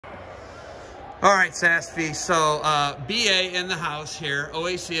All right, Sasfy. So BA in the house here,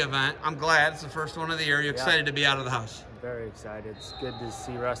 OAC event. I'm glad it's the first one of the year. You're excited to be out of the house? I'm very excited. It's good to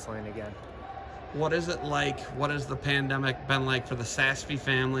see wrestling again. What is it like? What has the pandemic been like for the Sasfy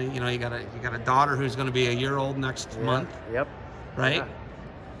family? You know, you got a daughter who's going to be a year old next month. Yep. Right? Yeah.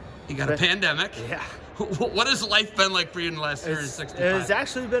 You got a pandemic. Yeah. What has life been like for you in the last 365? It's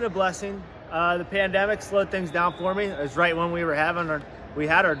actually been a blessing. The pandemic slowed things down for me. It was right when we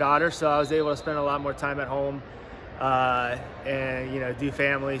had our daughter, so I was able to spend a lot more time at home and do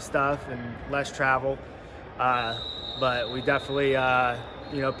family stuff and less travel. But we definitely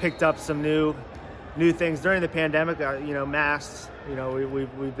picked up some new things during the pandemic. Masks.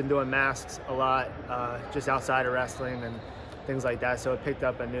 We've been doing masks a lot just outside of wrestling and things like that. So it picked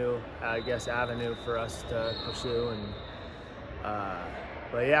up a new, avenue for us to pursue. And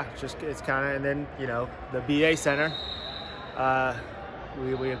but yeah, it's kind of, and then the BA Center.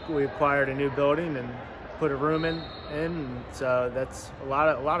 We acquired a new building and put a room in, and so that's a lot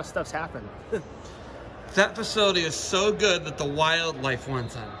of stuff's happened. That facility is so good that the wildlife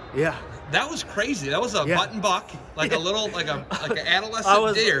wants in. Yeah, that was crazy. That was a button buck, like a little, like an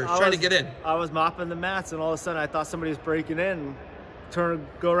adolescent deer trying to get in. I was mopping the mats, and all of a sudden I thought somebody was breaking in.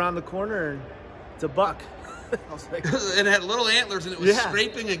 Go around the corner, and it's a buck. I was like, and it had little antlers, and it was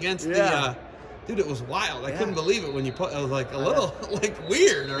scraping against the. Dude, it was wild. I couldn't believe it when you put. It was like a little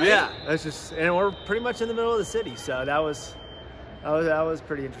weird, right? Yeah, it's just, and we're pretty much in the middle of the city, so that was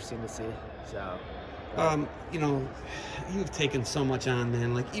pretty interesting to see. So. You've taken so much on,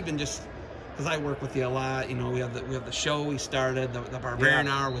 man. Like, even just because I work with you a lot, we have the show we started, the Barbarian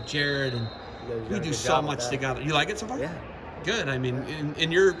Hour with Jared, and we do so much together. You like it so far? Yeah. Good. I mean,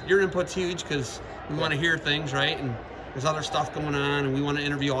 and your input's huge because we want to hear things, right? And there's other stuff going on, and we want to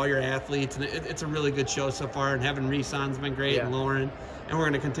interview all your athletes, and it's a really good show so far. And having Reeson's been great, and Lauren, and we're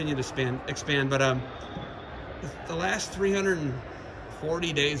going to continue to expand. But the last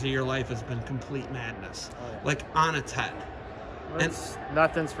 340 days of your life has been complete madness, like on its head. Well, and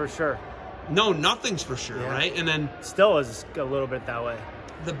nothing's for sure. No, nothing's for sure, right? And then still is a little bit that way.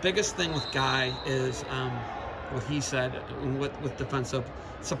 The biggest thing with Guy is what he said with defensive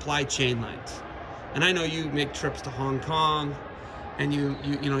supply chain lines. And I know you make trips to Hong Kong, and you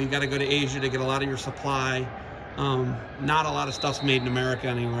got to go to Asia to get a lot of your supply. Not a lot of stuff's made in America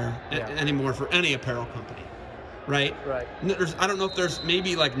anymore for any apparel company. Right? Right. I don't know if there's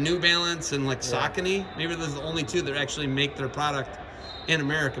maybe like New Balance and like Saucony. Maybe there's the only two that actually make their product in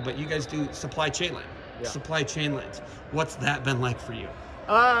America. But you guys do supply chain line. Yeah. Supply chain lines. What's that been like for you?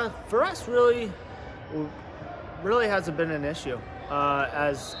 For us, really hasn't been an issue.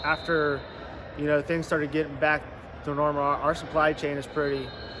 As after things started getting back to normal, our supply chain is pretty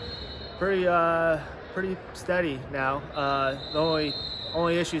steady now. The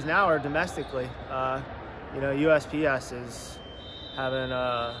only issues now are domestically. USPS is having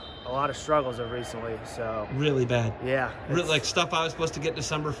a lot of struggles recently. So really bad. Yeah. Really, like stuff I was supposed to get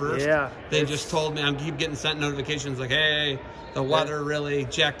December 1st. Yeah. They just told me, I keep getting sent notifications like, hey, the weather really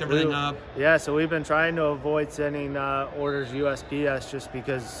jacked everything up. Yeah, so we've been trying to avoid sending orders USPS just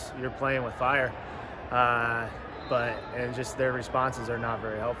because you're playing with fire. And just their responses are not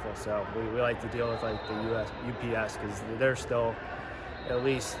very helpful. So we like to deal with like the UPS because they're still at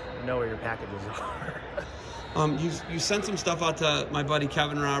least know where your packages are. You sent some stuff out to my buddy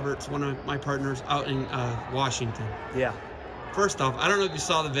Kevin Roberts, one of my partners out in Washington. Yeah. First off, I don't know if you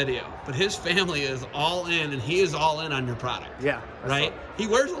saw the video, but his family is all in, and he is all in on your product. Yeah. Right? He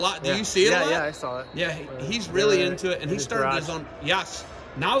wears a lot. Do you see it a lot? Yeah, I saw it. Yeah, he's really into it, and he started his own. Yes.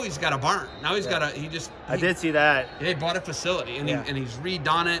 Now he's got a barn. Now he's got I did see that. He bought a facility, and he's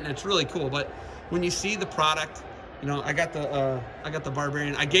redone it, and it's really cool. But when you see the product, I got the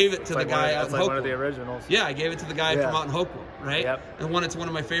Barbarian. I gave it to the guy out in Hopewood. Like one of the originals. Yeah, I gave it to the guy from out in Hopewood, right? Yep. And it's one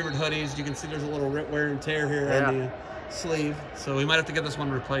of my favorite hoodies. You can see there's a little wear and tear here on the sleeve, so we might have to get this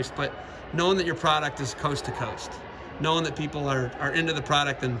one replaced. But knowing that your product is coast to coast, knowing that people are into the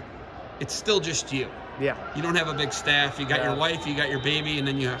product, and it's still just you. Yeah. You don't have a big staff. You got your wife, you got your baby, and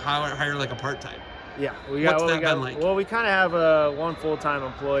then you hire like a part-time. Yeah. What's that been like? Well, we kind of have one full-time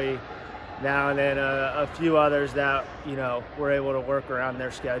employee now, and then a few others that we're able to work around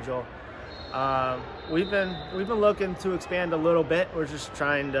their schedule. We've been looking to expand a little bit. We're just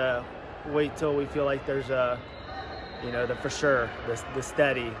trying to wait till we feel like there's the for sure the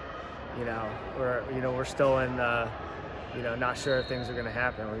steady. We're still in not sure if things are going to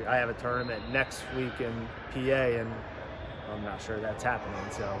happen. I have a tournament next week in PA, and I'm not sure that's happening.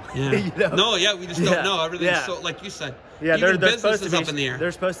 So we just don't know. Everything's so, like you said. Yeah, they're supposed to be up in the air.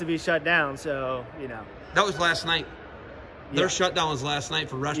 They're supposed to be shut down. So that was last night. Their shutdown was last night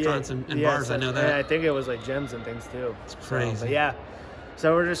for restaurants and bars. So, I know that. Yeah, I think it was like gyms and things too. It's crazy. So, but yeah,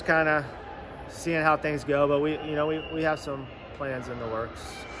 so we're just kind of seeing how things go, but we have some plans in the works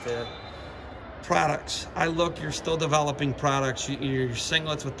to. Products. You're still developing products. Your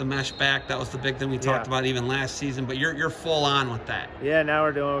singlets with the mesh back, that was the big thing we talked about even last season, but you're full on with that. Yeah, now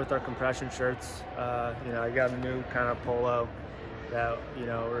we're doing it with our compression shirts. I got a new kind of polo that,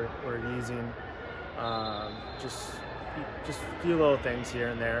 we're using. Just a few little things here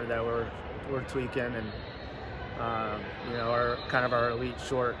and there that we're tweaking, and our elite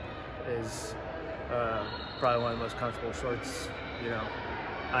short is probably one of the most comfortable shorts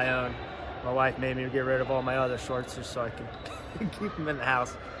I own. My wife made me get rid of all my other shorts just so I could keep them in the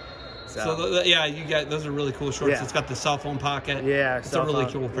house. So you got those are really cool shorts. Yeah. It's got the cell phone pocket. Yeah, it's a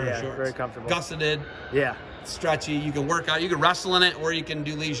really cool pair of shorts. Very comfortable. Gusseted. Yeah. Stretchy. You can work out. You can wrestle in it, or you can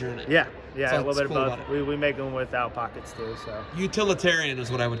do leisure in it. Yeah, So a little bit cool of both. We make them without pockets too. So utilitarian is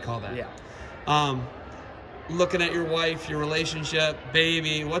what I would call that. Yeah. Looking at your wife, your relationship,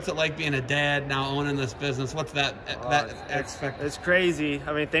 baby, what's it like being a dad now, owning this business? What's that aspect? It's crazy.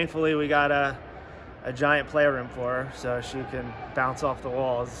 I mean, thankfully we got a giant playroom for her, so she can bounce off the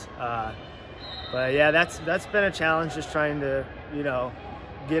walls. But yeah, that's been a challenge, just trying to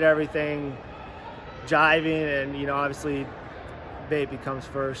get everything jiving, and obviously baby comes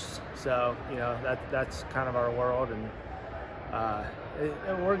first, so that's kind of our world, and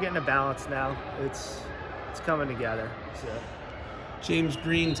we're getting a balance now. It's coming together. So James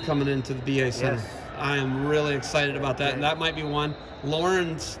Green's coming into the BA Center. Yes. I am really excited about that, and that might be one.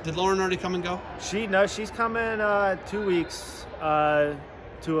 Did Lauren already come and go? She's coming 2 weeks to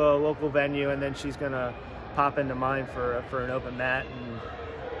a local venue, and then she's gonna pop into mine for an open mat,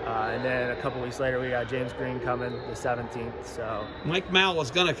 and then a couple weeks later we got James Green coming the 17th. So Mike Mal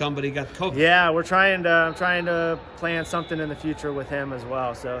was gonna come, but he got COVID. Yeah, I'm trying to plan something in the future with him as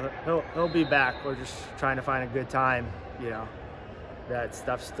well. So he'll be back. We're just trying to find a good time. That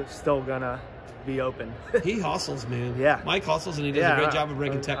stuff's still gonna be open. He hustles, man. Yeah, Mike hustles, and he does a great job of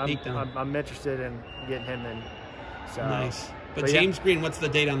breaking technique down. I'm interested in getting him in. So nice. But James Green, what's the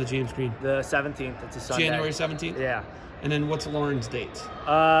date on the James Green? The 17th. It's a Sunday. January 17th? Yeah. And then what's Lauren's dates?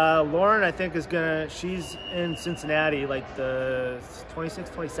 Lauren, I think, she's in Cincinnati like the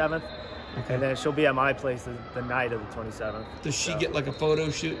 26th, 27th. Okay. And then she'll be at my place the night of the 27th. Does she get like a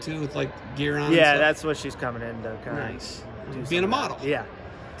photo shoot too with like gear on? Yeah, that's what she's coming in to kind of nice. Being a model. Yeah.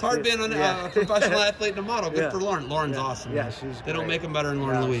 It's hard being a professional athlete and a model. Good for Lauren. Lauren's awesome. Yeah, man. she's They don't make them better than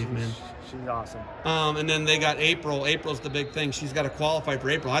Lauren Louise, man. She's awesome. And then they got April. April's the big thing. She's got to qualify for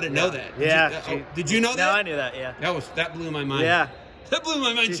April. I didn't know that. Did you know that? No, I knew that. Yeah. That blew my mind. Yeah. That blew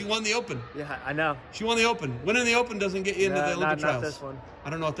my mind. She won the Open. Yeah, I know. She won the Open. Winning the Open doesn't get you into the Olympic trials. Not this one. I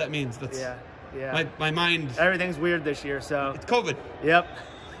don't know what that means. Yeah. My mind. Everything's weird this year, so. It's COVID. Yep.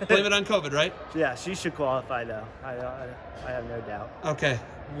 Blame it on COVID, right? Yeah, she should qualify though. I have no doubt. Okay.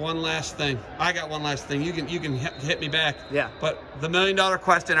 One last thing. I got one last thing. You can hit me back. Yeah. But the $1 million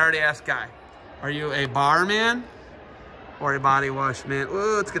question I already asked Guy. Are you a bar man or a body wash man?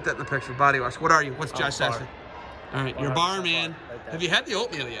 Ooh, let's get that in the picture. Body wash. What are you? What's Josh Sasfy? All right, you're a bar man. Right. Have you had the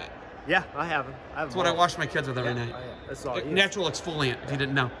oatmeal yet? Yeah, I haven't. That's what I wash my kids with every night. That's all. Natural exfoliant. If you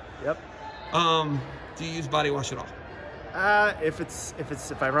didn't know. Yep. Do you use body wash at all?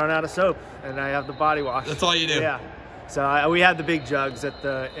 If I run out of soap and I have the body wash. That's all you do. Yeah. So we have the big jugs in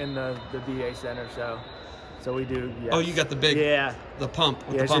the BA Center. So we do. Yes. Oh, you got the big. Yeah. The pump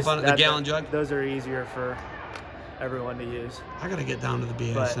with the pump on it, the gallon jug. Those are easier for everyone to use. I gotta get down to the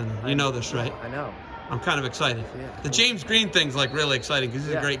BA Center. You know this, right? I know. I'm kind of excited. Yeah. The James Green thing's like really exciting because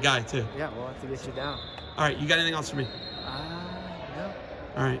he's a great guy too. Yeah, we'll have to get you down. All right, you got anything else for me? No.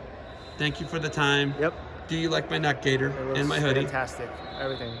 All right. Thank you for the time. Yep. Do you like my neck gaiter and my hoodie? Fantastic.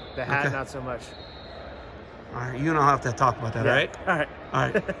 Everything. The hat, not so much. All right, you and I'll have to talk about that, all right? All right.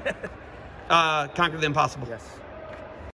 All right. Conquer the impossible. Yes.